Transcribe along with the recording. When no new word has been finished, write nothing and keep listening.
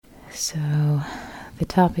So, the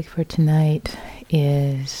topic for tonight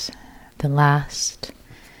is the last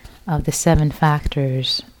of the 7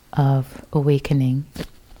 factors of awakening,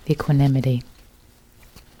 equanimity,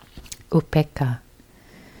 upekkha.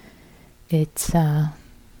 It's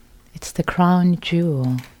the crown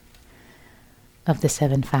jewel of the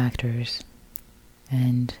 7 factors.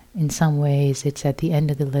 And in some ways it's at the end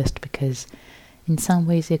of the list because in some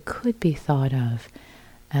ways it could be thought of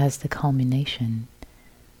as the culmination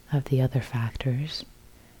of the other factors.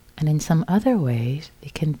 And in some other ways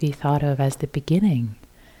it can be thought of as the beginning.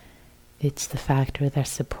 It's the factor that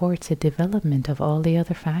supports the development of all the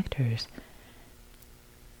other factors.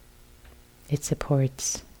 It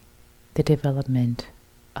supports the development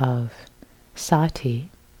of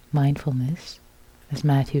sati, mindfulness, as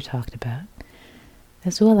Matthew talked about,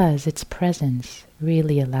 as well as its presence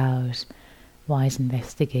really allows wise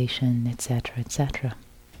investigation, etc., etc.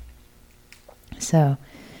 So,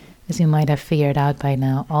 as you might have figured out by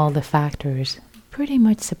now, all the factors pretty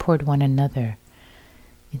much support one another.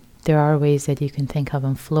 There are ways that you can think of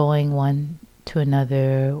them flowing one to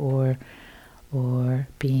another or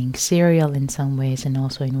being serial in some ways, and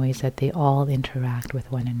also in ways that they all interact with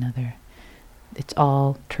one another. It's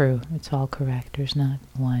all true. It's all correct. There's not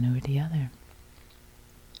one or the other.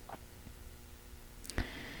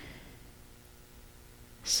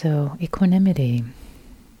 So, equanimity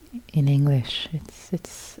in English,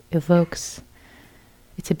 it's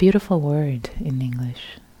a beautiful word in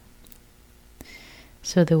English.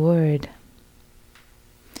 So the word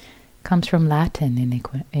comes from Latin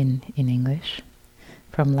in English,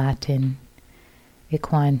 from Latin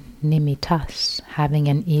equanimitas, having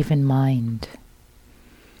an even mind,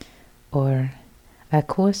 or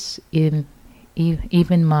acus even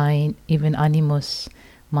mind, even animus,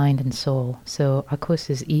 mind and soul. So acus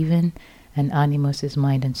is even, and animus is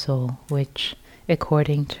mind and soul, which,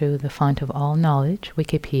 according to the font of all knowledge,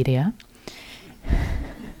 Wikipedia,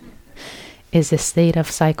 is a state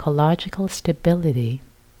of psychological stability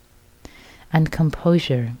and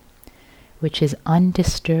composure which is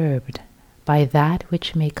undisturbed by that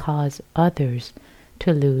which may cause others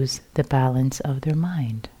to lose the balance of their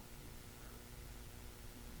mind.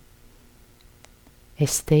 A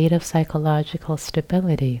state of psychological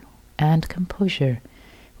stability and composure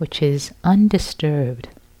which is undisturbed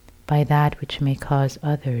by that which may cause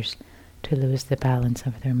others to lose the balance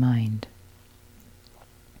of their mind.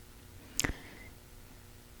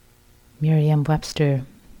 Merriam-Webster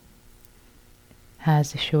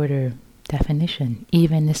has a shorter definition: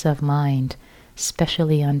 evenness of mind,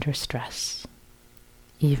 especially under stress.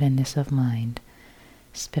 Evenness of mind,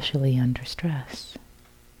 especially under stress.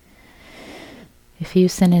 A few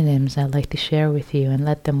synonyms I'd like to share with you and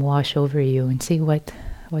let them wash over you and see what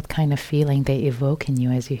kind of feeling they evoke in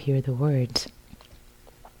you as you hear the words.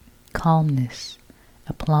 Calmness,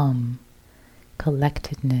 aplomb,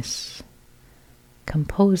 collectedness,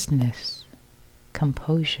 composedness,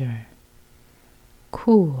 composure,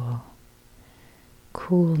 cool,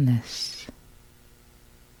 coolness,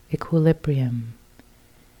 equilibrium,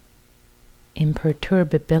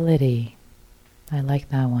 imperturbability. I like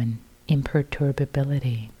that one.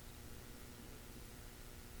 Imperturbability.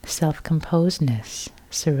 Self-composedness,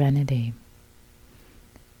 serenity.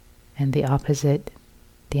 And the opposite,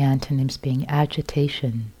 the antonyms being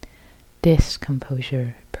agitation,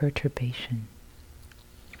 discomposure, perturbation.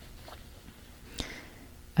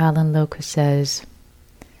 Alan Locke says,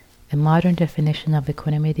 a modern definition of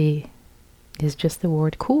equanimity is just the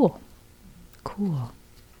word cool. Cool.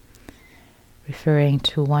 Referring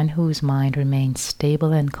to one whose mind remains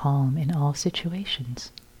stable and calm in all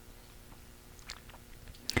situations.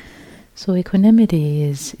 So equanimity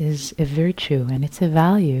is a virtue, and it's a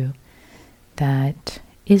value that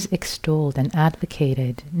is extolled and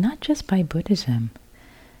advocated not just by Buddhism,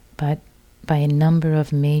 but by a number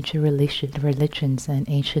of major religions and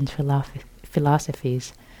ancient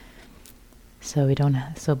philosophies. So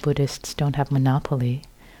so Buddhists don't have monopoly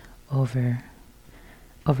over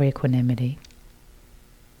equanimity.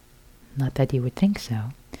 Not that you would think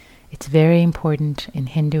so. It's very important in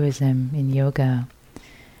Hinduism, in yoga,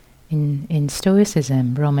 in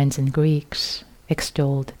Stoicism. Romans and Greeks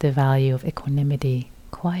extolled the value of equanimity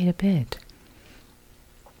quite a bit.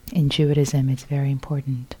 In Judaism, it's very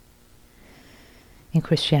important. In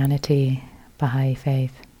Christianity, Baha'i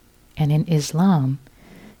faith, and in Islam,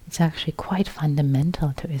 it's actually quite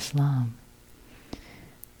fundamental to Islam.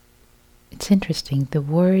 It's interesting, the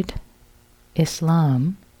word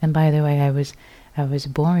Islam, and by the way, I was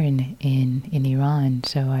born in Iran,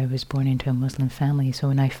 so I was born into a Muslim family, so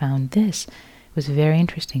when I found this, it was very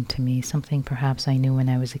interesting to me, something perhaps I knew when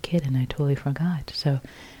I was a kid and I totally forgot. So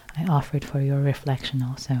I offer it for your reflection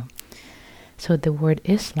also. So the word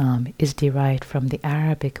Islam is derived from the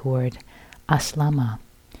Arabic word aslama,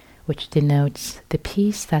 which denotes the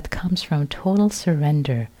peace that comes from total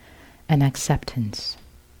surrender and acceptance.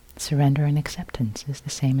 Surrender and acceptance is the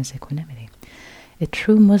same as equanimity. A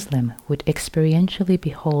true Muslim would experientially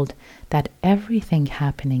behold that everything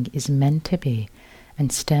happening is meant to be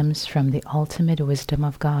and stems from the ultimate wisdom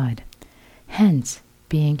of God. Hence,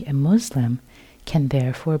 being a Muslim can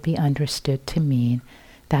therefore be understood to mean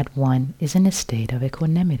that one is in a state of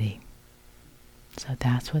equanimity. So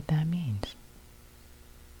that's what that means.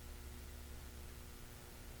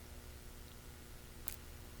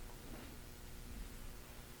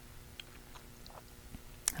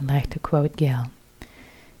 I like to quote Gil.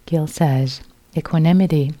 Gil says,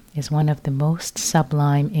 "Equanimity is one of the most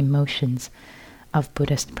sublime emotions of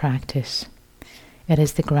Buddhist practice. It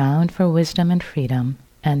is the ground for wisdom and freedom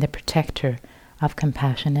and the protector of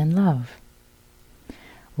compassion and love.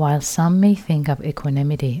 While some may think of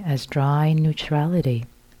equanimity as dry neutrality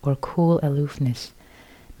or cool aloofness,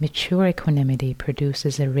 mature equanimity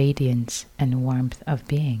produces a radiance and warmth of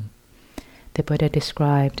being. The Buddha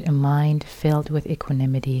described a mind filled with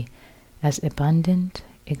equanimity as abundant,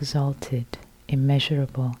 exalted,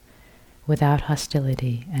 immeasurable, without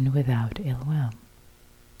hostility and without ill will."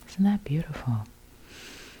 Isn't that beautiful?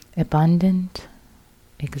 Abundant,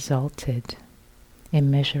 exalted,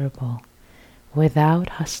 immeasurable, without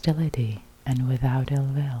hostility and without ill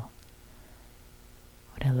will.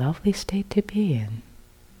 What a lovely state to be in.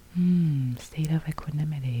 State of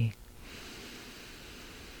equanimity.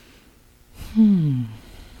 And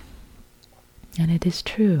it is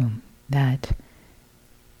true that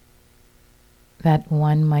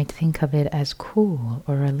one might think of it as cool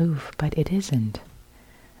or aloof, but it isn't.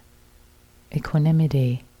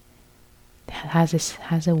 Equanimity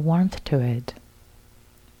has a warmth to it,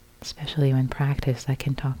 especially when practiced.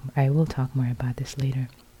 I will talk more about this later.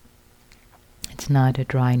 It's not a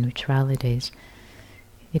dry neutrality.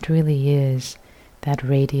 It really is that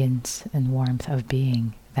radiance and warmth of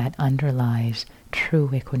being that underlies true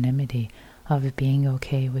equanimity, of being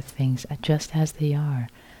okay with things just as they are,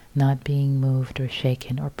 not being moved or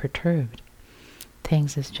shaken or perturbed.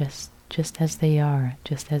 Things as just as they are,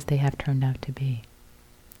 just as they have turned out to be.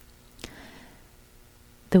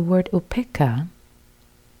 The word upekkha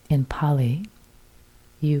in Pali,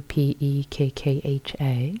 Upekkha,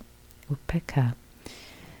 upekkha,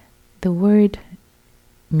 the word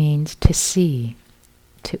means to see,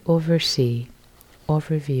 to oversee,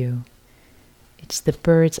 overview. It's the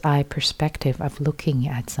bird's eye perspective of looking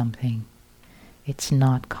at something. It's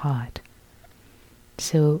not caught.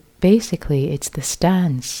 So basically it's the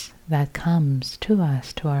stance that comes to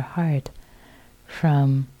us, to our heart,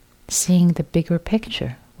 from seeing the bigger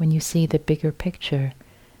picture. When you see the bigger picture,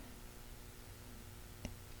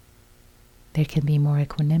 there can be more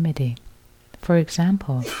equanimity. For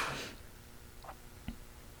example,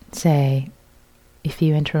 say, if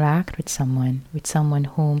you interact with someone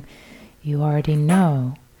whom you already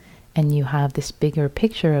know, and you have this bigger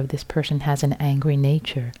picture of this person has an angry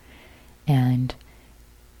nature, and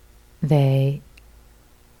when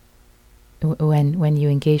you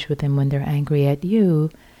engage with them when they're angry at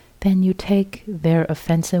you, then you take their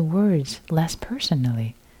offensive words less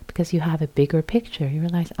personally, because you have a bigger picture. You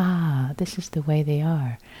realize, this is the way they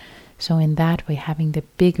are. So in that way, having the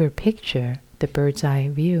bigger picture, the bird's eye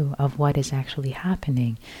view of what is actually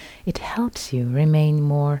happening, it helps you remain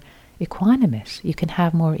more equanimous. You can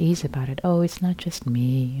have more ease about it. Oh, it's not just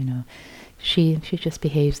me, she just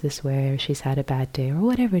behaves this way, or she's had a bad day, or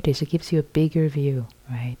whatever it is. It gives you a bigger view,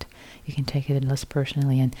 right? You can take it less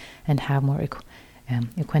personally and have more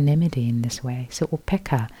equanimity in this way. So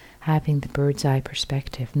upekkha, having the bird's eye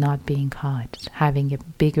perspective, not being caught, having a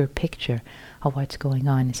bigger picture of what's going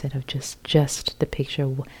on instead of just the picture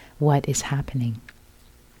of what is happening.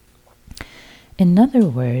 Another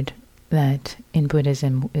word that in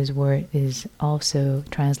Buddhism is also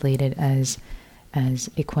translated as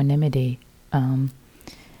equanimity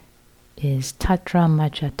is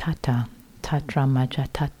Tattramajjhattha,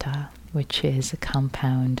 which is a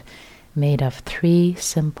compound made of 3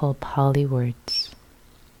 simple Pali words.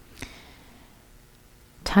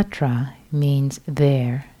 Tatra means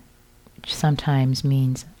there, which sometimes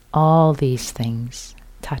means all these things.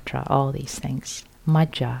 Tatra, all these things.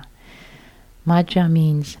 Majja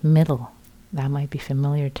means middle. That might be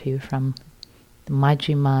familiar to you from the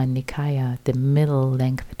Majjhima Nikaya, the middle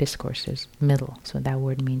length discourses. Middle. So that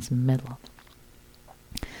word means middle.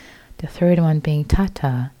 The third one being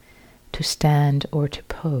tata, to stand or to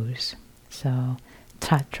pose. So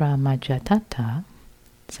Tatra Majjhattha,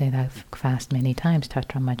 say that fast many times,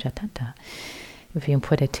 tatramaja. If you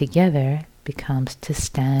put it together, it becomes to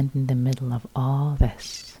stand in the middle of all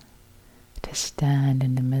this. To stand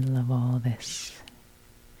in the middle of all this.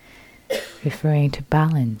 Referring to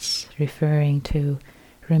balance, referring to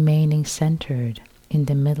remaining centered in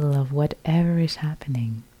the middle of whatever is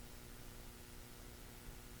happening.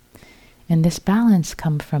 And this balance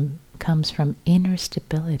comes from inner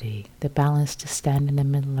stability, the balance to stand in the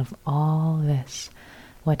middle of all this,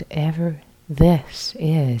 whatever this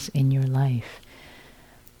is in your life,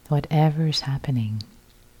 whatever is happening.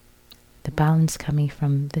 The balance coming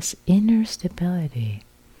from this inner stability,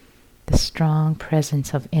 the strong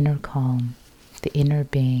presence of inner calm, the inner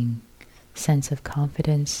being, sense of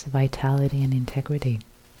confidence, vitality, and integrity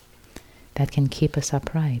that can keep us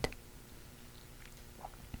upright,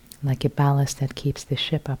 like a ballast that keeps the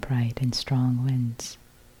ship upright in strong winds.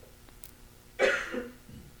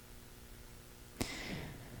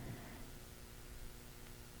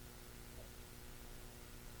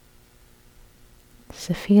 It's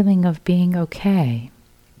a feeling of being okay,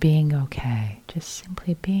 just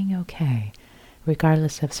simply being okay,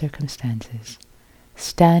 regardless of circumstances,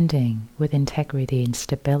 standing with integrity and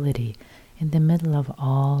stability in the middle of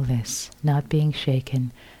all this, not being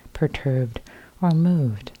shaken, perturbed, or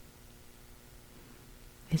moved.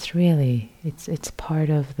 It's really, it's part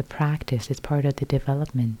of the practice, it's part of the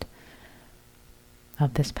development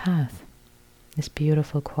of this path, this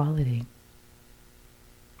beautiful quality.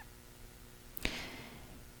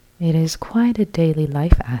 It is quite a daily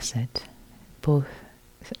life asset. Both,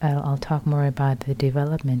 I'll talk more about the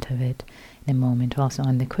development of it in a moment, also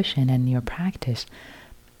on the cushion and your practice.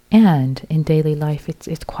 And in daily life,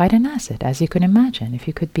 it's quite an asset, as you can imagine. If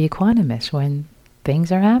you could be equanimous when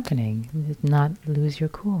things are happening, not lose your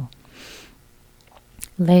cool.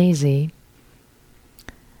 Lazy,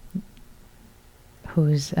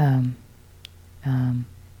 who's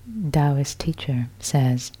Taoist teacher,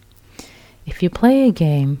 says, if you play a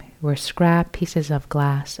game where scrap pieces of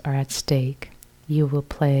glass are at stake, you will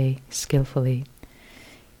play skillfully.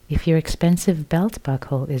 If your expensive belt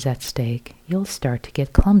buckle is at stake, you'll start to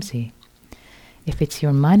get clumsy. If it's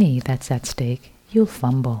your money that's at stake, you'll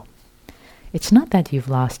fumble. It's not that you've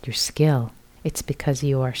lost your skill. It's because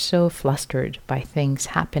you are so flustered by things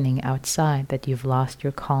happening outside that you've lost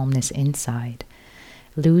your calmness inside.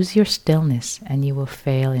 Lose your stillness and you will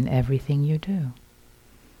fail in everything you do.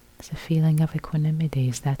 It's a feeling of equanimity,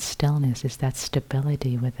 is that stillness, is that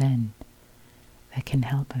stability within that can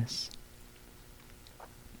help us.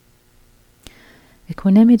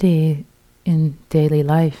 Equanimity in daily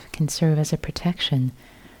life can serve as a protection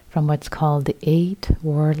from what's called the 8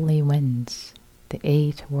 worldly winds. The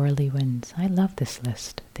 8 worldly winds. I love this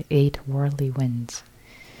list, the 8 worldly winds.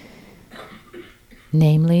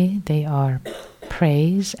 Namely, they are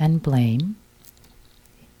praise and blame.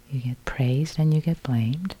 You get praised and you get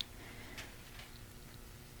blamed.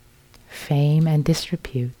 Fame and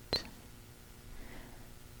disrepute.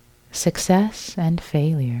 Success and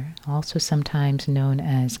failure, also sometimes known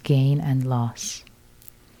as gain and loss.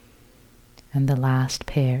 And the last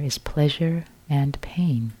pair is pleasure and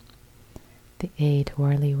pain. The 8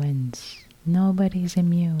 worldly winds. Nobody's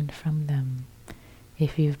immune from them.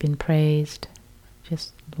 If you've been praised,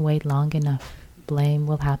 just wait long enough. Blame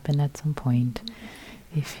will happen at some point.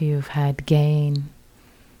 If you've had gain,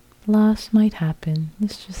 loss might happen.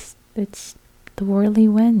 It's the worldly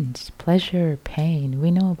winds. Pleasure, pain. We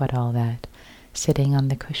know about all that. Sitting on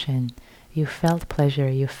the cushion. You felt pleasure,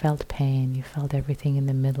 you felt pain, you felt everything in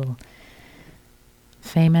the middle.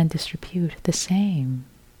 Fame and disrepute, the same.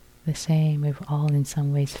 The same. We've all in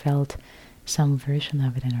some ways felt some version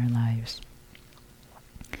of it in our lives.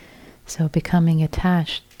 So becoming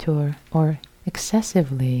attached to or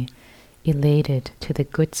excessively elated to the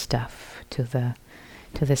good stuff, to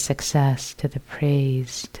the success, to the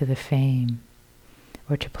praise, to the fame,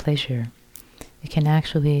 or to pleasure, it can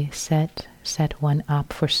actually set one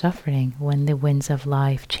up for suffering when the winds of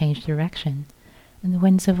life change direction. And the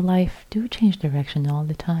winds of life do change direction all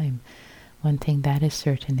the time. One thing that is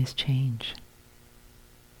certain is change.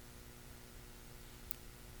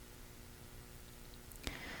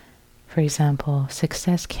 For example,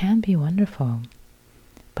 success can be wonderful,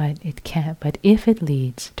 but if it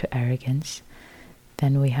leads to arrogance,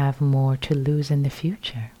 then we have more to lose in the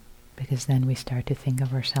future, because then we start to think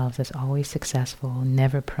of ourselves as always successful,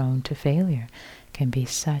 never prone to failure. It can be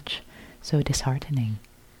so disheartening.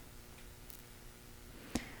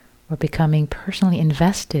 Or becoming personally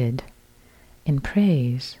invested in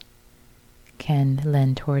praise can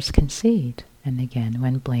lend towards conceit. And again,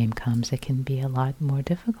 when blame comes, it can be a lot more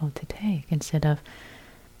difficult to take. Instead of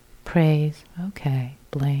Praise, okay.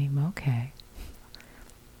 Blame, okay.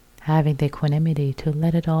 Having the equanimity to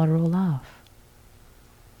let it all roll off.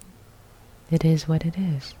 It is what it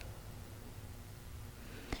is.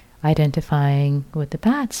 Identifying with the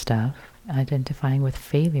bad stuff, identifying with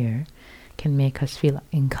failure, can make us feel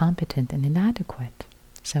incompetent and inadequate.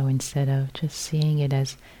 So instead of just seeing it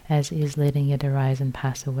as is, letting it arise and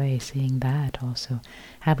pass away, seeing that also,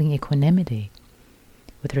 having equanimity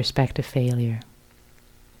with respect to failure.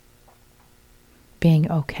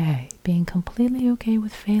 Being okay, being completely okay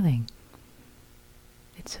with failing.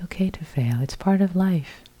 It's okay to fail. It's part of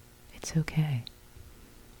life. It's okay.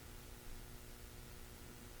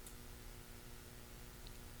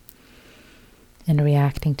 In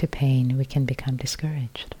reacting to pain, we can become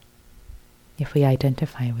discouraged if we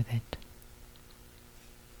identify with it.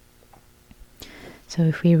 So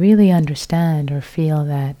if we really understand or feel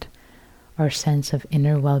that our sense of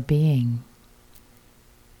inner well-being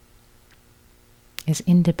is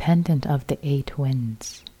independent of the 8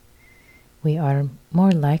 winds, we are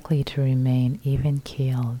more likely to remain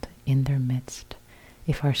even-keeled in their midst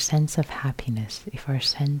if our sense of happiness, if our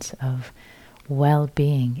sense of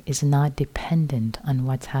well-being is not dependent on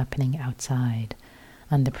what's happening outside,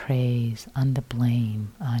 on the praise, on the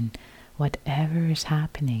blame, on whatever is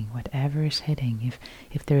happening, whatever is hitting.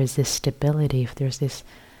 If there is this stability, if there's this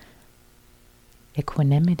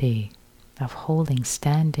equanimity of holding,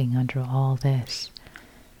 standing under all this,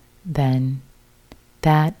 then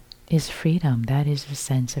that is freedom. That is a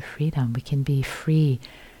sense of freedom. We can be free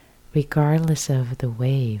regardless of the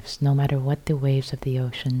waves, no matter what the waves of the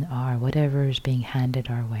ocean are, whatever is being handed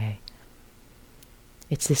our way.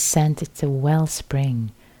 It's a sense, it's a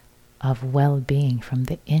wellspring of well-being from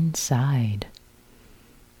the inside.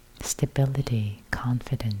 Stability,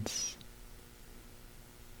 confidence.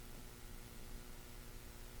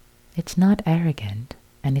 It's not arrogant,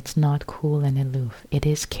 and it's not cool and aloof. It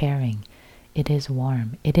is caring. It is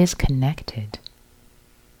warm. It is connected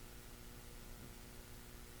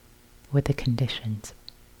with the conditions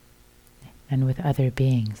and with other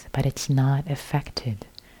beings, but it's not affected.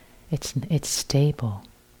 It's stable.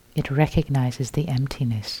 It recognizes the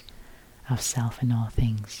emptiness of self in all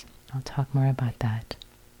things. I'll talk more about that.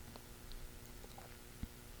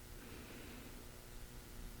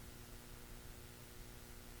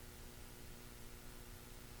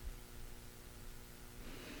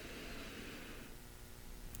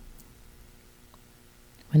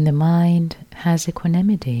 When the mind has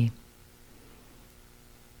equanimity,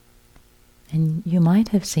 and you might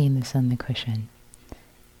have seen this on the cushion,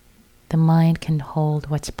 the mind can hold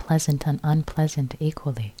what's pleasant and unpleasant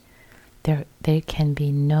equally. There can be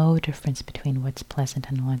no difference between what's pleasant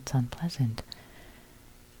and what's unpleasant.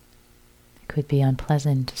 It could be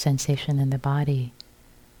unpleasant sensation in the body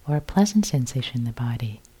or a pleasant sensation in the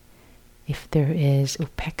body. If there is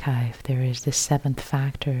upekkha, if there is the 7th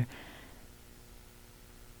factor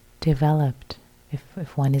developed,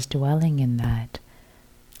 if one is dwelling in that,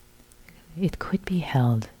 it could be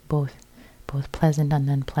held both pleasant and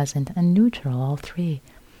unpleasant and neutral, all three.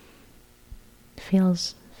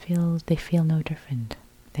 They feel no different.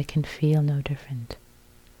 They can feel no different.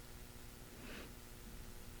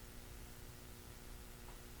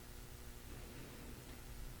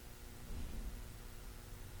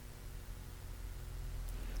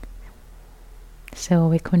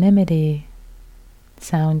 So equanimity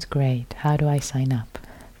sounds great. How do I sign up?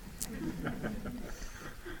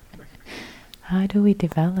 How do we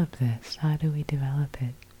develop this? How do we develop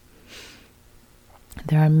it?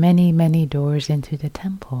 There are many, many doors into the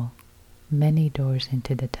temple. Many doors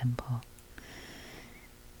into the temple.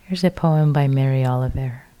 Here's a poem by Mary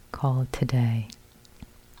Oliver called Today.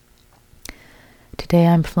 Today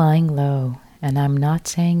I'm flying low, and I'm not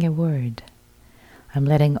saying a word. I'm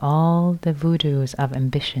letting all the voodoos of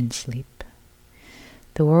ambition sleep.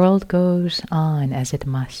 The world goes on as it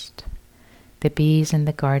must. The bees in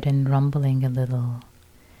the garden rumbling a little,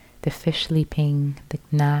 the fish leaping, the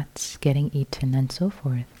gnats getting eaten, and so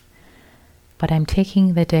forth. But I'm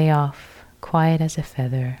taking the day off, quiet as a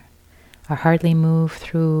feather. I hardly move,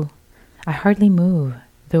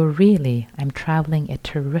 though really I'm traveling a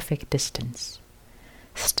terrific distance.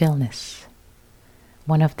 Stillness,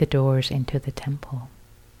 one of the doors into the temple.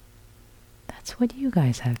 That's what you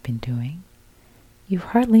guys have been doing. You've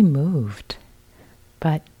hardly moved,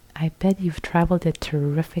 but I bet you've traveled a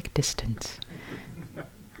terrific distance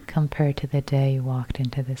compared to the day you walked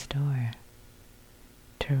into this door.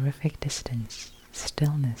 Terrific distance,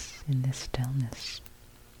 stillness in this stillness.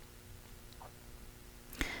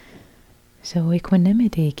 So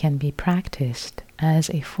equanimity can be practiced as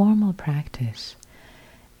a formal practice.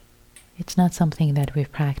 It's not something that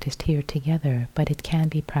we've practiced here together, but it can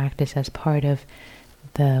be practiced as part of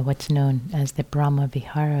the what's known as the Brahma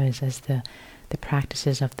Viharas, as the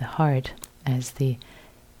practices of the heart, as the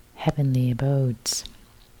heavenly abodes,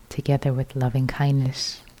 together with loving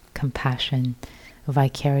kindness, compassion,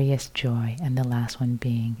 vicarious joy, and the last one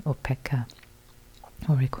being upekkha,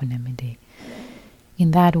 or equanimity.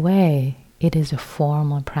 In that way, it is a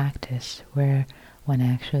formal practice where one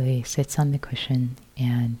actually sits on the cushion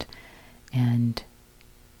and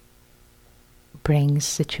brings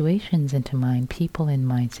situations into mind, people in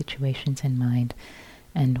mind, situations in mind,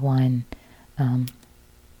 and one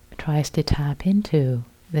tries to tap into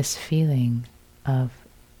this feeling of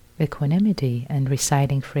equanimity and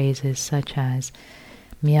reciting phrases such as,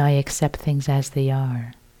 "May I accept things as they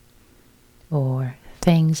are," or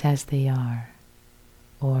 "things as they are,"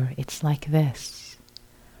 or "it's like this,"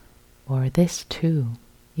 or "this too."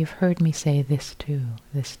 You've heard me say this too,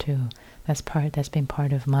 this too. That's been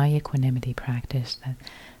part of my equanimity practice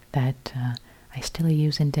that I still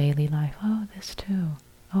use in daily life. Oh, this too.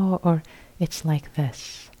 Oh, or "it's like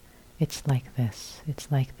this. It's like this. It's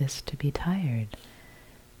like this to be tired.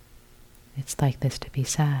 It's like this to be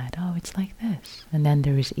sad. Oh, it's like this." And then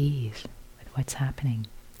there is ease with what's happening.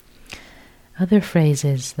 Other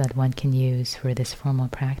phrases that one can use for this formal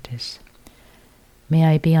practice. "May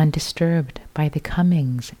I be undisturbed by the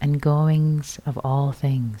comings and goings of all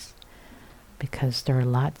things." Because there are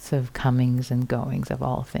lots of comings and goings of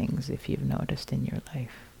all things, if you've noticed in your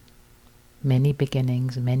life. Many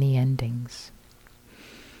beginnings, many endings.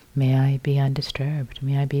 May I be undisturbed.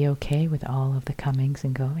 May I be okay with all of the comings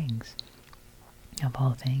and goings of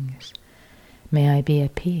all things. May I be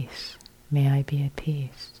at peace. May I be at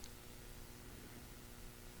peace.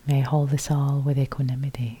 May I hold this all with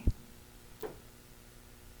equanimity.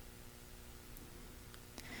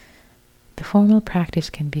 The formal practice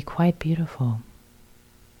can be quite beautiful.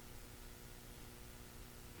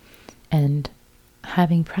 And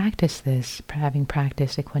having practiced this, having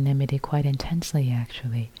practiced equanimity quite intensely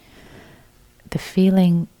actually, the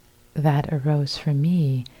feeling that arose for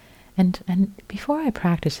me, and before I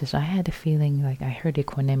practiced this, I had a feeling like I heard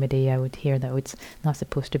equanimity, I would hear that it's not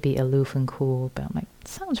supposed to be aloof and cool, but I'm like, it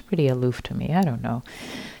sounds pretty aloof to me, I don't know.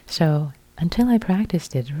 So until I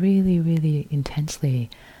practiced it really, really intensely,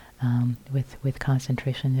 with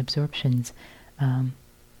concentration and absorptions,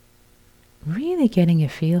 really getting a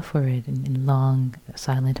feel for it in long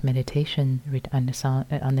silent meditation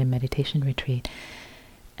on the meditation retreat.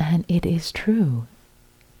 And it is true.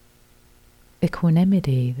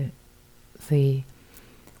 Equanimity,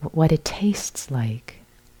 what it tastes like,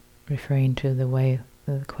 referring to the way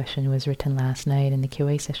the question was written last night in the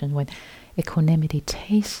QA session, what equanimity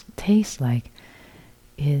tastes like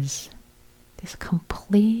is this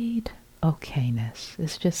complete okayness.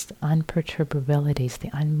 It's just unperturbability. It's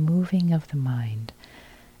the unmoving of the mind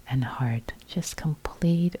and heart. Just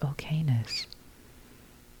complete okayness.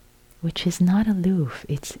 Which is not aloof.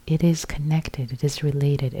 It is connected. It is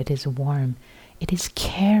related. It is warm. It is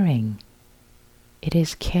caring. It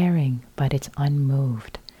is caring, but it's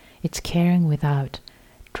unmoved. It's caring without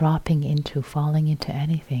falling into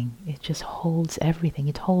anything. It just holds everything.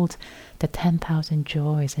 It holds the 10,000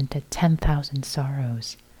 joys and the 10,000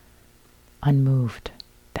 sorrows unmoved.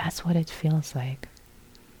 That's what it feels like.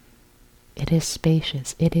 It is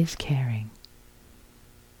spacious. It is caring.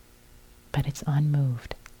 But it's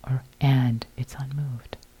unmoved. And it's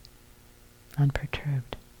unmoved.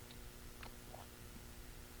 Unperturbed.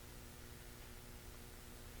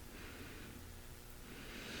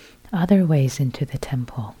 Other ways into the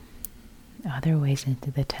temple.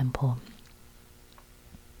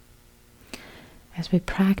 As you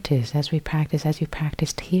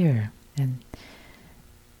practiced here,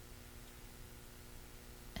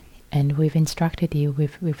 and we've instructed you,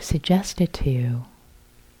 we've suggested to you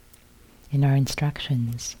in our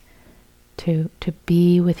instructions to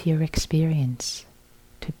be with your experience,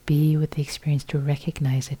 to be with the experience, to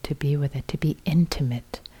recognize it, to be with it, to be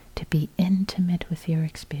intimate with your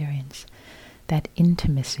experience. That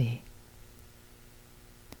intimacy,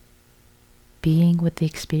 being with the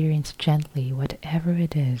experience gently, whatever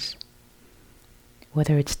it is,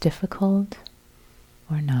 whether it's difficult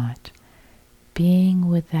or not, being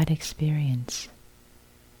with that experience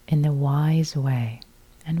in the wise way.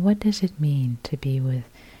 And what does it mean to be with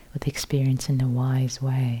experience in a wise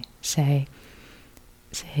way? Say,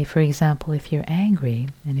 for example, if you're angry,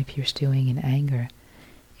 and if you're stewing in anger,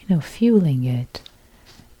 fueling it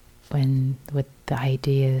with the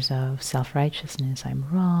ideas of self-righteousness, I'm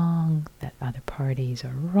wrong, that other parties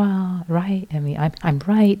are right, I'm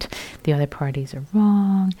right, the other parties are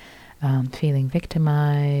wrong, feeling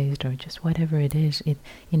victimized, or just whatever it is,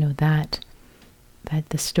 that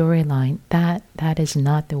the storyline, that is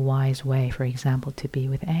not the wise way, for example, to be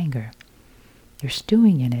with anger. You're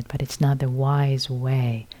stewing in it, but it's not the wise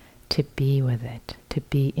way to be with it, to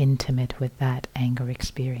be intimate with that anger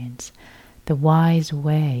experience. The wise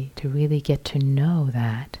way to really get to know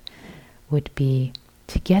that would be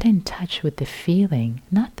to get in touch with the feeling,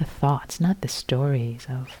 not the thoughts, not the stories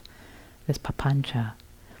of this papancha,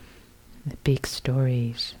 the big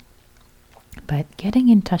stories, but getting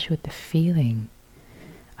in touch with the feeling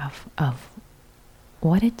of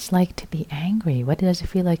what it's like to be angry. What does it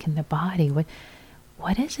feel like in the body?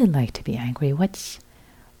 What is it like to be angry?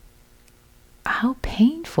 How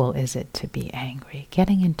painful is it to be angry?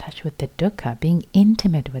 Getting in touch with the dukkha, being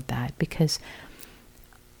intimate with that, because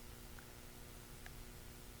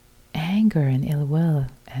anger and ill will,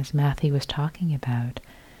 as Matthew was talking about,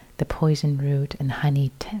 the poison root and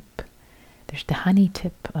honey tip. There's the honey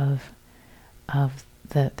tip of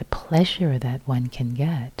the pleasure that one can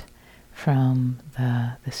get from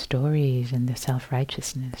the stories and the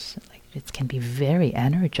self-righteousness. Like, it can be very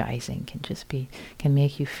energizing, can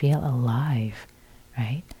make you feel alive,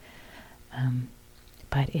 right?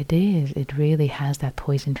 But it really has that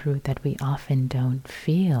poisoned root that we often don't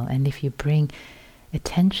feel. And if you bring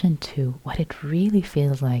attention to what it really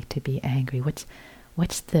feels like to be angry, what's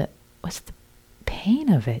the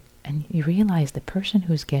pain of it, and you realize the person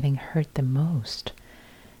who's getting hurt the most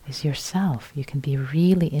is yourself. You can be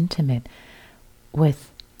really intimate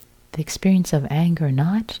with the experience of anger,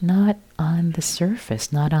 not on the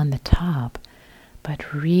surface, not on the top,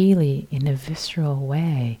 but really in a visceral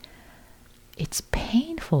way. It's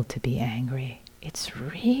painful to be angry. It's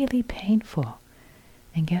really painful.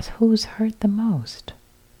 And guess who's hurt the most?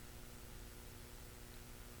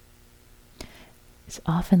 It's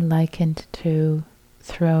often likened to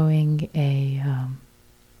throwing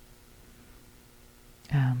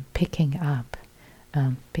picking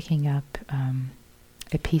up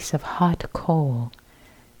a piece of hot coal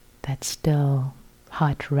that's still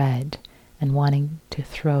hot red and wanting to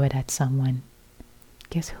throw it at someone.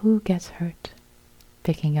 Guess who gets hurt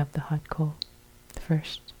picking up the hot coal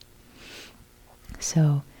first?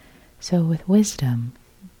 So with wisdom,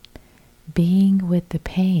 being with the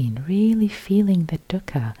pain, really feeling the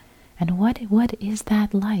dukkha, and what is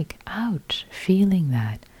that like? Ouch, feeling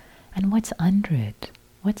that. And what's under it?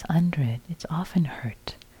 What's under it? It's often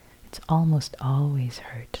hurt. It's almost always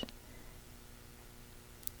hurt.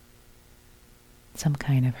 Some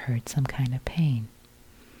kind of hurt, some kind of pain.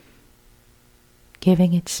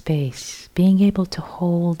 Giving it space, being able to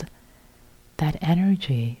hold that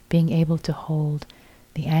energy, being able to hold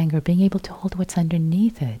the anger, being able to hold what's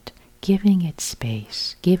underneath it, giving it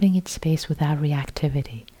space without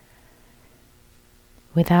reactivity,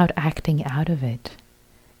 without acting out of it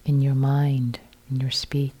in your mind, in your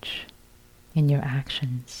speech, in your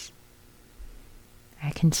actions.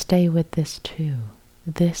 I can stay with this too.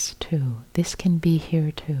 This can be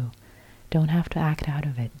here too. Don't have to act out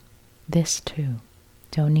of it. This too.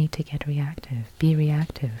 Don't need to get reactive. Be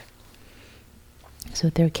reactive. So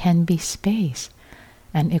there can be space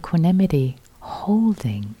and equanimity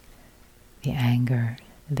holding the anger,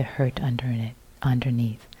 the hurt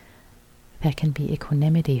underneath. There can be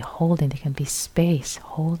equanimity holding, there can be space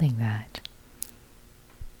holding that.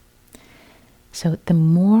 So the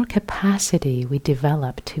more capacity we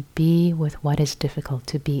develop to be with what is difficult,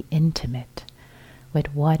 to be intimate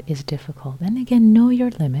with what is difficult, and again, know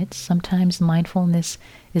your limits. Sometimes mindfulness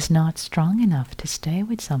is not strong enough to stay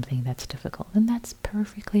with something that's difficult, and that's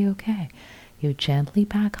perfectly okay. You gently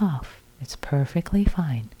back off. It's perfectly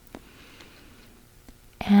fine.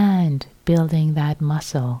 And building that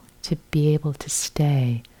muscle to be able to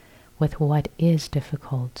stay with what is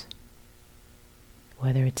difficult,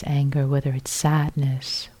 whether it's anger, whether it's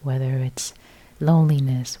sadness, whether it's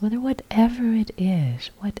loneliness, whatever it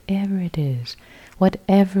is,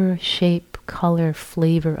 whatever shape, color,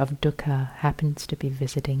 flavor of dukkha happens to be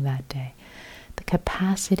visiting that day, the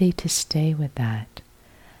capacity to stay with that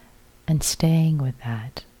and staying with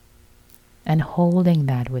that and holding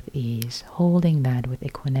that with ease, holding that with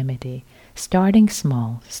equanimity, starting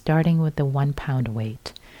small, starting with the 1 pound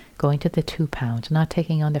weight, going to the 2 pounds, not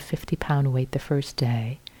taking on the 50-pound weight the first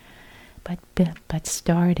day, but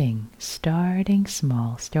starting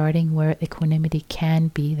small, starting where equanimity can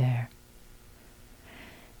be there.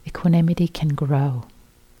 Equanimity can grow.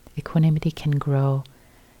 Equanimity can grow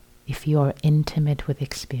if you are intimate with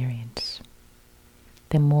experience.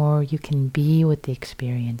 The more you can be with the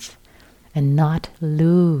experience and not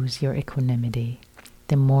lose your equanimity,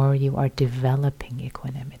 the more you are developing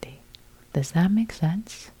equanimity. Does that make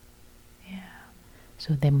sense?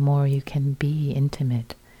 So the more you can be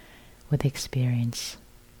intimate with experience,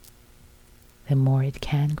 the more it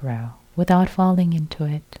can grow without falling into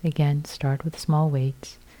it. Again, start with small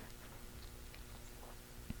weights.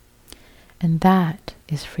 And that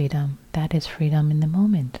is freedom. That is freedom in the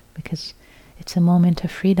moment, because it's a moment of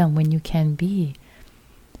freedom when you can be.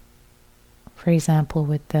 For example,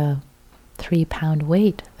 with the 3-pound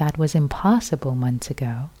weight, that was impossible months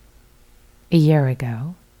ago, a year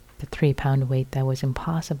ago. The 3-pound weight, that was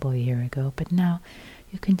impossible a year ago, but now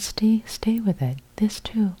you can stay with it. This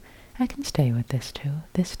too. I can stay with this too.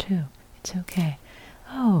 This too. It's okay.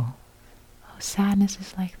 Oh, sadness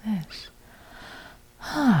is like this.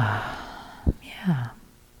 Yeah,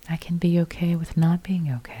 I can be okay with not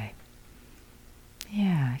being okay.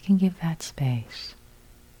 Yeah, I can give that space.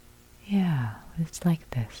 Yeah, it's like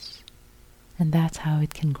this. And that's how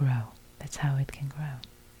it can grow. That's how it can grow.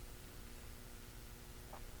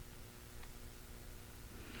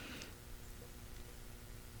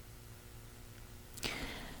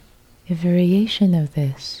 A variation of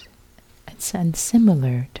this, and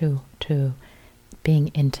similar to being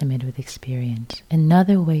intimate with experience,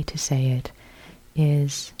 another way to say it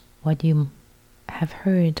is what you have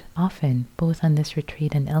heard often, both on this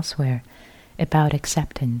retreat and elsewhere, about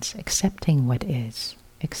acceptance, accepting what is,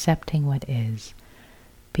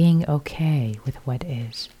 being okay with what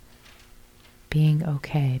is, being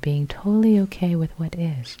okay, being totally okay with what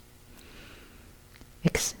is.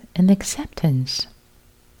 And acceptance,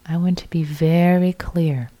 I want to be very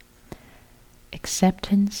clear.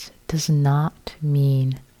 Acceptance does not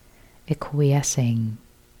mean acquiescing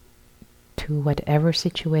to whatever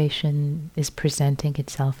situation is presenting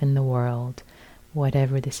itself in the world,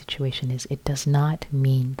 whatever the situation is. It does not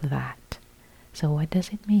mean that. So what does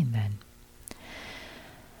it mean then?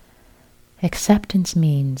 Acceptance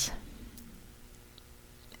means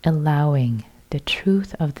allowing the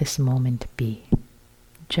truth of this moment be,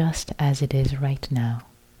 just as it is right now.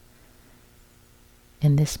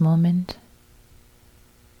 In this moment,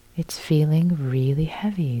 it's feeling really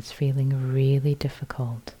heavy, it's feeling really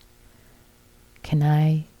difficult. Can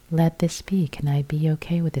I let this be? Can I be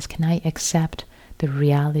okay with this? Can I accept the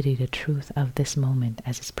reality, the truth of this moment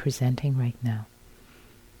as it's presenting right now?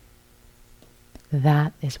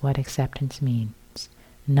 That is what acceptance means,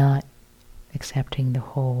 not accepting the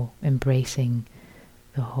whole, embracing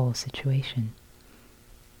the whole situation.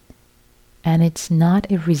 And it's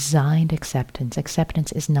not a resigned acceptance.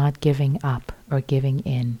 Acceptance is not giving up or giving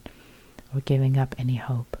in or giving up any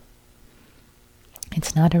hope.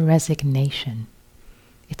 It's not a resignation.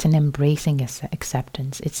 It's an embracing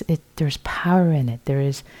acceptance. There's power in it. There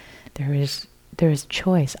is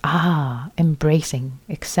choice. Embracing,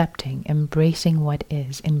 accepting, embracing what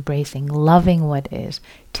is, embracing, loving what is,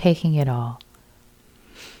 taking it all.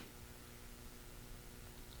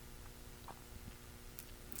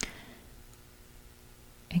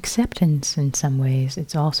 Acceptance, in some ways,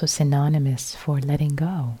 it's also synonymous for letting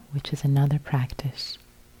go, which is another practice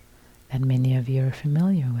that many of you are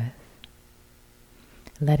familiar with.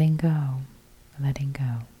 Letting go, letting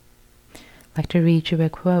go. I'd like to read you a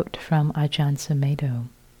quote from Ajahn Sumedho,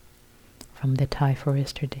 from the Thai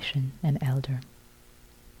forest tradition, an elder.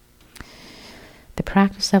 The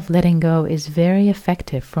practice of letting go is very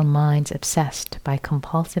effective for minds obsessed by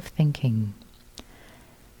compulsive thinking.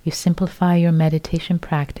 You simplify your meditation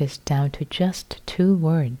practice down to just 2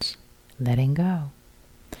 words, letting go.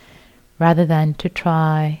 Rather than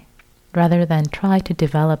try to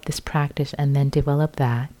develop this practice and then develop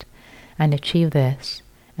that, and achieve this,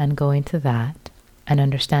 and go into that, and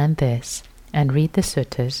understand this, and read the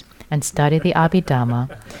suttas, and study the Abhidhamma,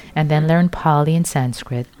 and then learn Pali and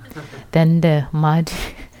Sanskrit, then the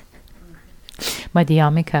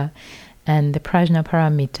Madhyamika and the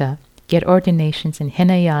Prajnaparamita, get ordinations in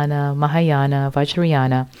Hinayana, Mahayana,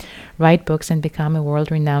 Vajrayana, write books and become a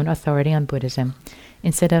world-renowned authority on Buddhism,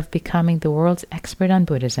 instead of becoming the world's expert on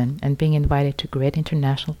Buddhism and being invited to great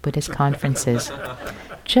international Buddhist conferences.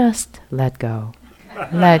 Just let go.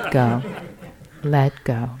 Let go. Let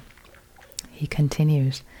go. He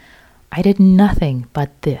continues, I did nothing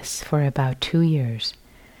but this for about 2 years.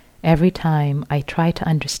 Every time I tried to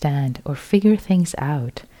understand or figure things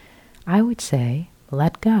out, I would say,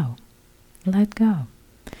 let go. Let go,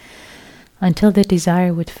 until the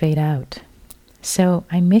desire would fade out. So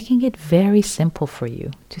I'm making it very simple for you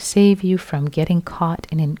to save you from getting caught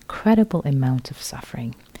in incredible amounts of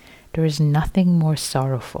suffering. There is nothing more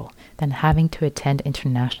sorrowful than having to attend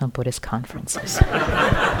international Buddhist conferences.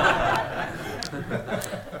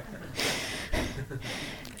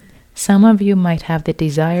 Some of you might have the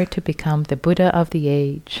desire to become the Buddha of the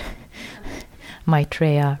age.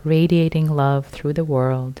 Maitreya, radiating love through the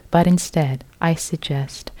world, but instead, I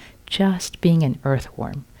suggest just being an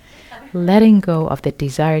earthworm, letting go of the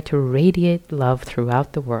desire to radiate love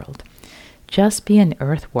throughout the world. Just be an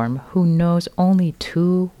earthworm who knows only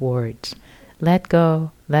 2 words. Let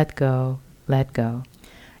go, let go, let go.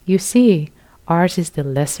 You see, ours is the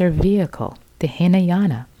lesser vehicle, the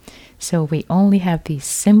Hinayana. So we only have these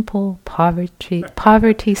simple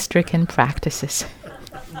poverty-stricken practices.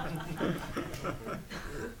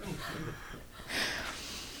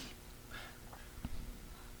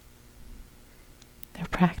 The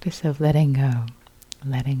practice of letting go,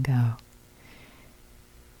 letting go.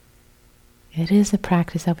 It is a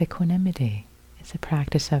practice of equanimity. It's a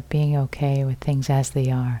practice of being okay with things as they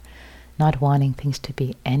are, not wanting things to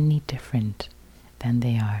be any different than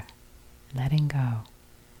they are. Letting go.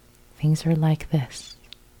 Things are like this.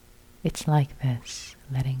 It's like this.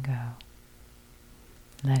 Letting go.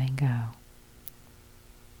 Letting go.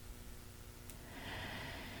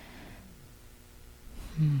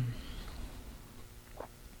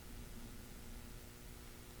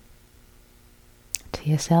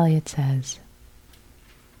 T.S. Eliot says,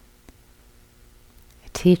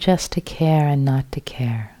 teach us to care and not to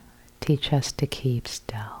care. Teach us to keep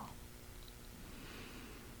still.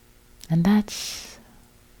 And that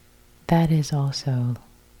is also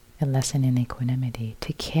a lesson in equanimity,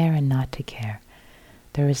 to care and not to care.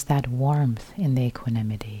 There is that warmth in the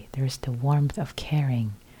equanimity. There is the warmth of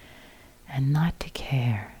caring and not to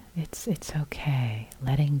care. It's okay,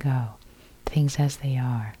 letting go, things as they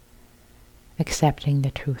are, accepting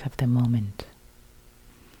the truth of the moment.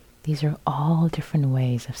 These are all different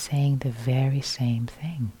ways of saying the very same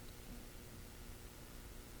thing.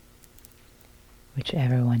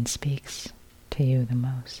 Whichever one speaks to you the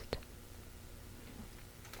most.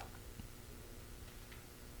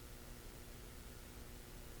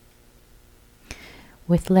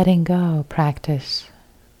 With letting go, practice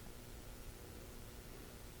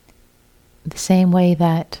the same way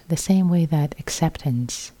that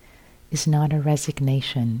acceptance is not a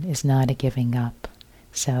resignation, is not a giving up.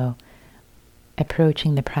 So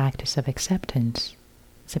approaching the practice of acceptance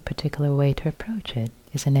is a particular way to approach it,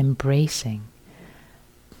 is an embracing.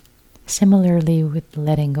 Similarly with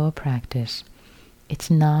letting go practice, it's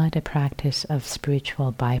not a practice of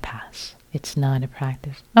spiritual bypass. It's not a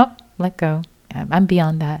practice, oh, let go. I'm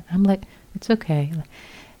beyond that. I'm like, it's okay.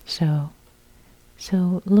 So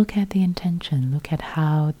look at the intention. Look at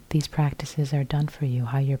how these practices are done for you,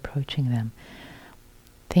 how you're approaching them.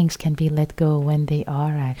 Things can be let go when they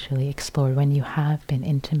are actually explored, when you have been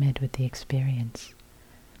intimate with the experience.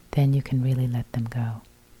 Then you can really let them go.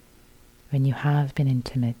 When you have been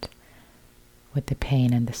intimate with the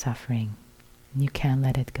pain and the suffering, you can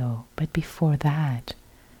let it go. But before that,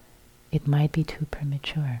 it might be too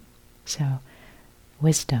premature. So,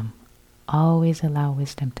 wisdom. Always allow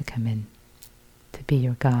wisdom to come in, to be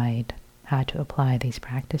your guide, how to apply these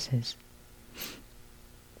practices.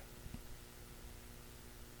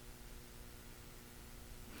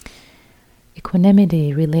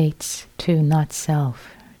 Equanimity relates to not self,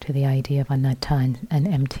 to the idea of anatta and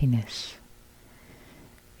emptiness,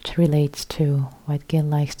 which relates to what Gil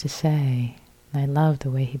likes to say. I love the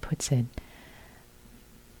way he puts it.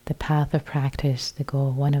 The path of practice, the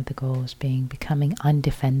goal, one of the goals being becoming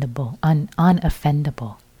undefendable,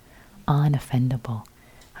 unoffendable.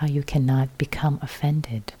 How you cannot become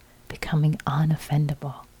offended, becoming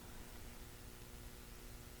unoffendable.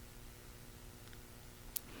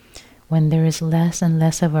 When there is less and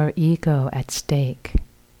less of our ego at stake,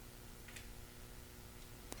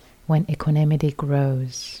 when equanimity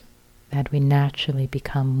grows, that we naturally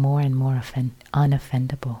become more and more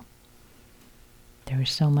unoffendable. There is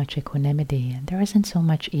so much equanimity and there isn't so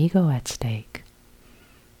much ego at stake.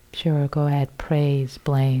 Sure, go ahead, praise,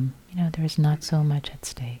 blame. There is not so much at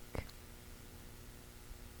stake.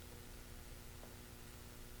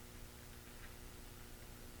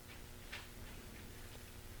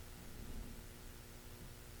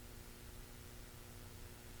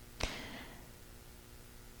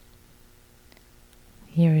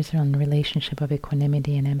 Here is on the relationship of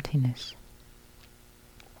equanimity and emptiness.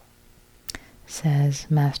 Says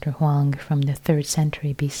Master Huang from the 3rd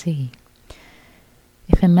century BC.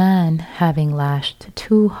 If a man, having lashed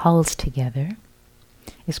 2 hulls together,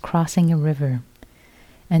 is crossing a river,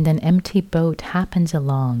 and an empty boat happens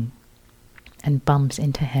along and bumps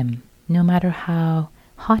into him, no matter how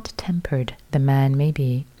hot-tempered the man may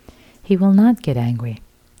be, he will not get angry.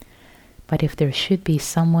 But if there should be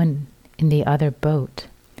someone in the other boat,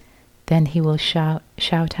 then he will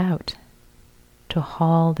shout out to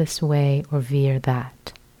haul this way or veer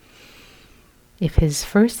that. If his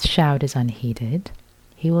first shout is unheeded,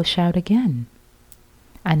 he will shout again.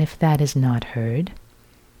 And if that is not heard,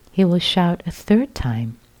 he will shout a third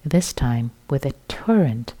time, this time with a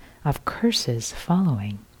torrent of curses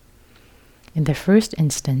following. In the first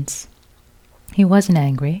instance, he wasn't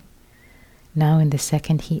angry. Now in the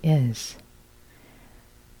second he is.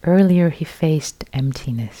 Earlier he faced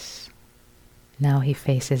emptiness. Now he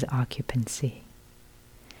faces occupancy.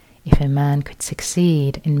 If a man could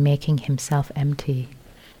succeed in making himself empty,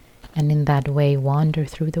 and in that way wander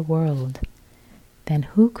through the world, then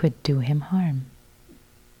who could do him harm?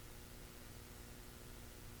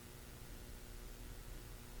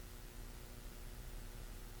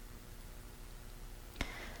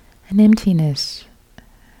 An emptiness,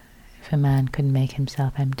 if a man could make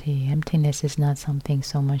himself empty, emptiness is not something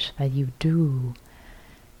so much that you do.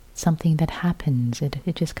 It's something that happens. It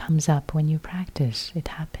just comes up when you practice. It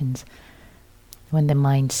happens when the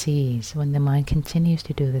mind sees, when the mind continues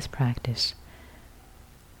to do this practice.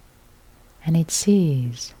 And it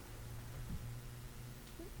sees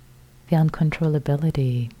the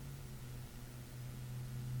uncontrollability.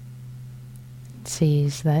 It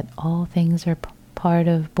sees that all things are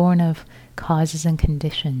born of causes and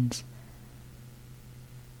conditions.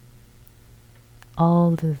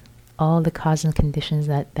 All the causes and conditions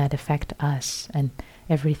that affect us and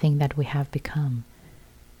everything that we have become.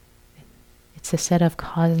 It's a set of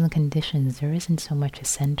causes and conditions. There isn't so much a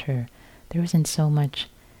center. There isn't so much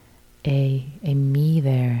a me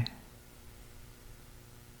there.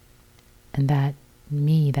 And that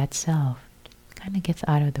me, that self, kind of gets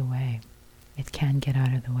out of the way. It can get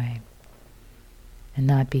out of the way. And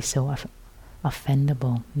not be so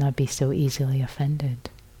offendable, not be so easily offended.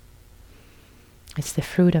 It's the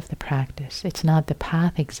fruit of the practice. It's not the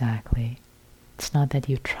path exactly. It's not that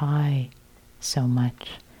you try so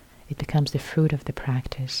much. It becomes the fruit of the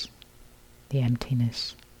practice, the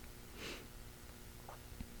emptiness,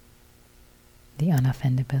 the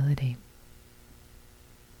unoffendability.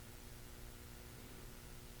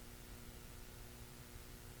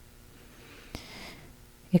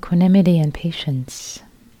 Equanimity and patience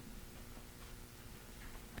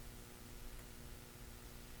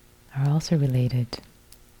are also related.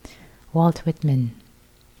 Walt Whitman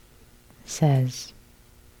says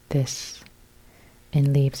this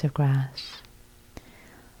in Leaves of Grass: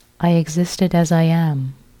 I existed as I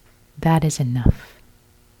am, that is enough.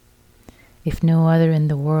 If no other in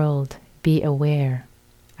the world be aware,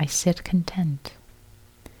 I sit content.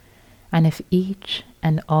 And if each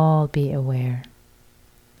and all be aware,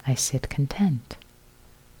 I sit content.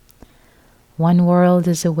 One world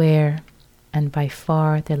is aware, and by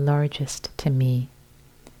far the largest to me,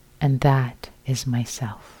 and that is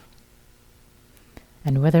myself.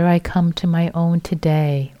 And whether I come to my own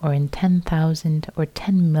today or in 10,000 or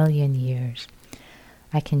 10 million years,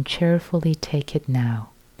 I can cheerfully take it now,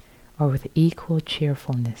 or with equal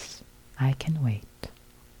cheerfulness I can wait.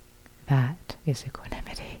 That is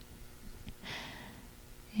equanimity.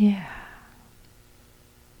 Yeah.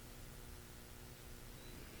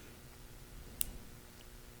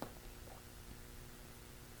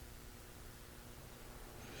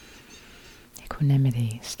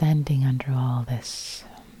 Equanimity, standing under all this,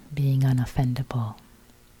 being unoffendable,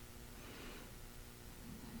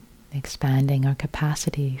 expanding our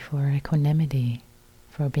capacity for equanimity,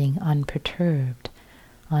 for being unperturbed,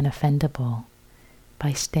 unoffendable,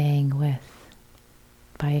 by staying with,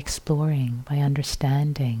 by exploring, by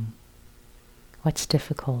understanding what's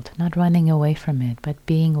difficult, not running away from it, but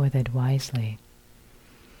being with it wisely.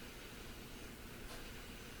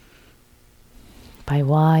 By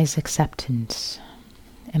wise acceptance,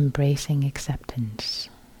 embracing acceptance,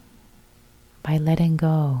 by letting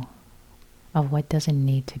go of what doesn't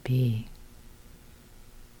need to be,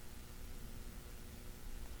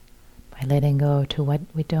 by letting go to what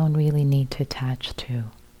we don't really need to attach to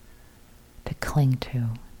cling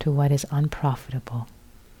to what is unprofitable,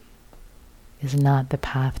 is not the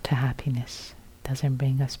path to happiness, doesn't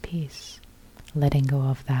bring us peace. Letting go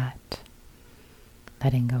of that,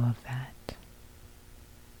 letting go of that.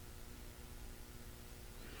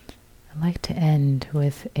 I'd like to end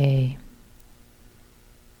with a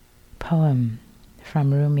poem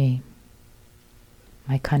from Rumi,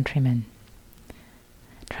 my countryman,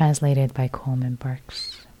 translated by Coleman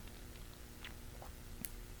Barks.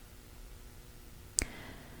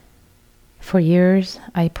 For years,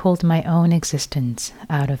 I pulled my own existence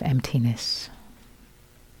out of emptiness.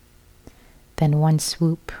 Then one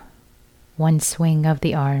swoop, one swing of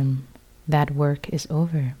the arm, that work is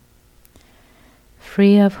over.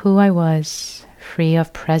 Free of who I was, free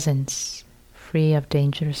of presence, free of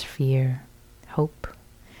dangerous fear, hope,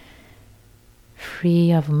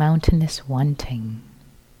 free of mountainous wanting.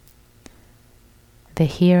 The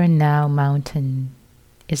here and now mountain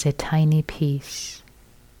is a tiny piece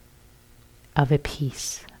of a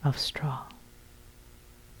piece of straw.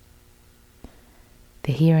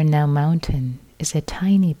 The here and now mountain is a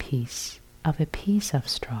tiny piece of a piece of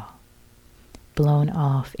straw, blown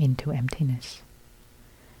off into emptiness.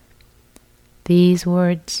 These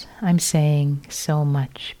words I'm saying so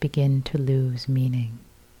much begin to lose meaning.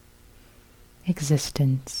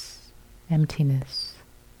 Existence, emptiness,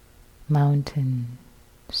 mountain,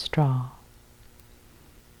 straw.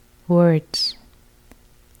 Words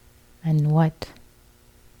and what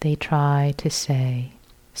they try to say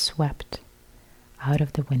swept out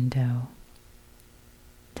of the window,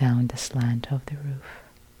 down the slant of the roof.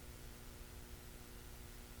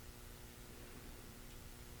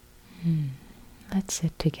 Let's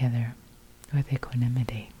sit together with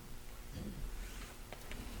equanimity.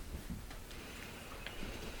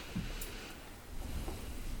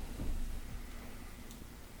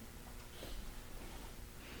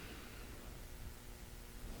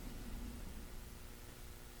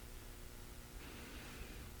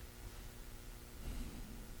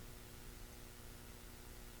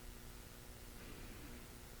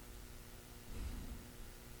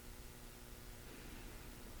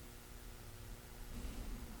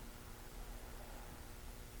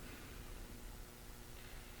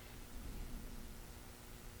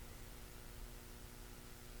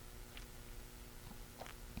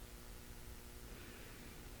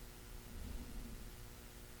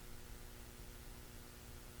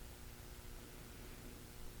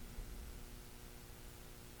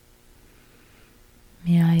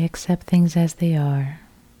 May I accept things as they are.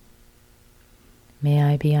 May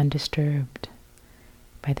I be undisturbed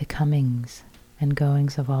by the comings and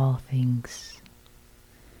goings of all things.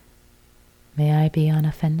 May I be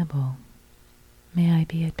unoffendable. May I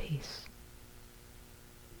be at peace.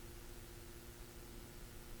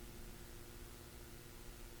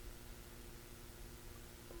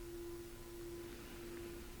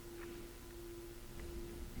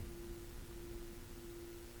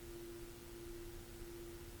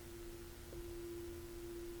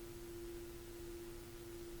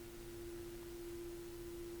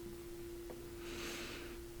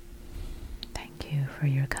 Thank you for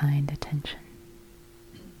your kind attention.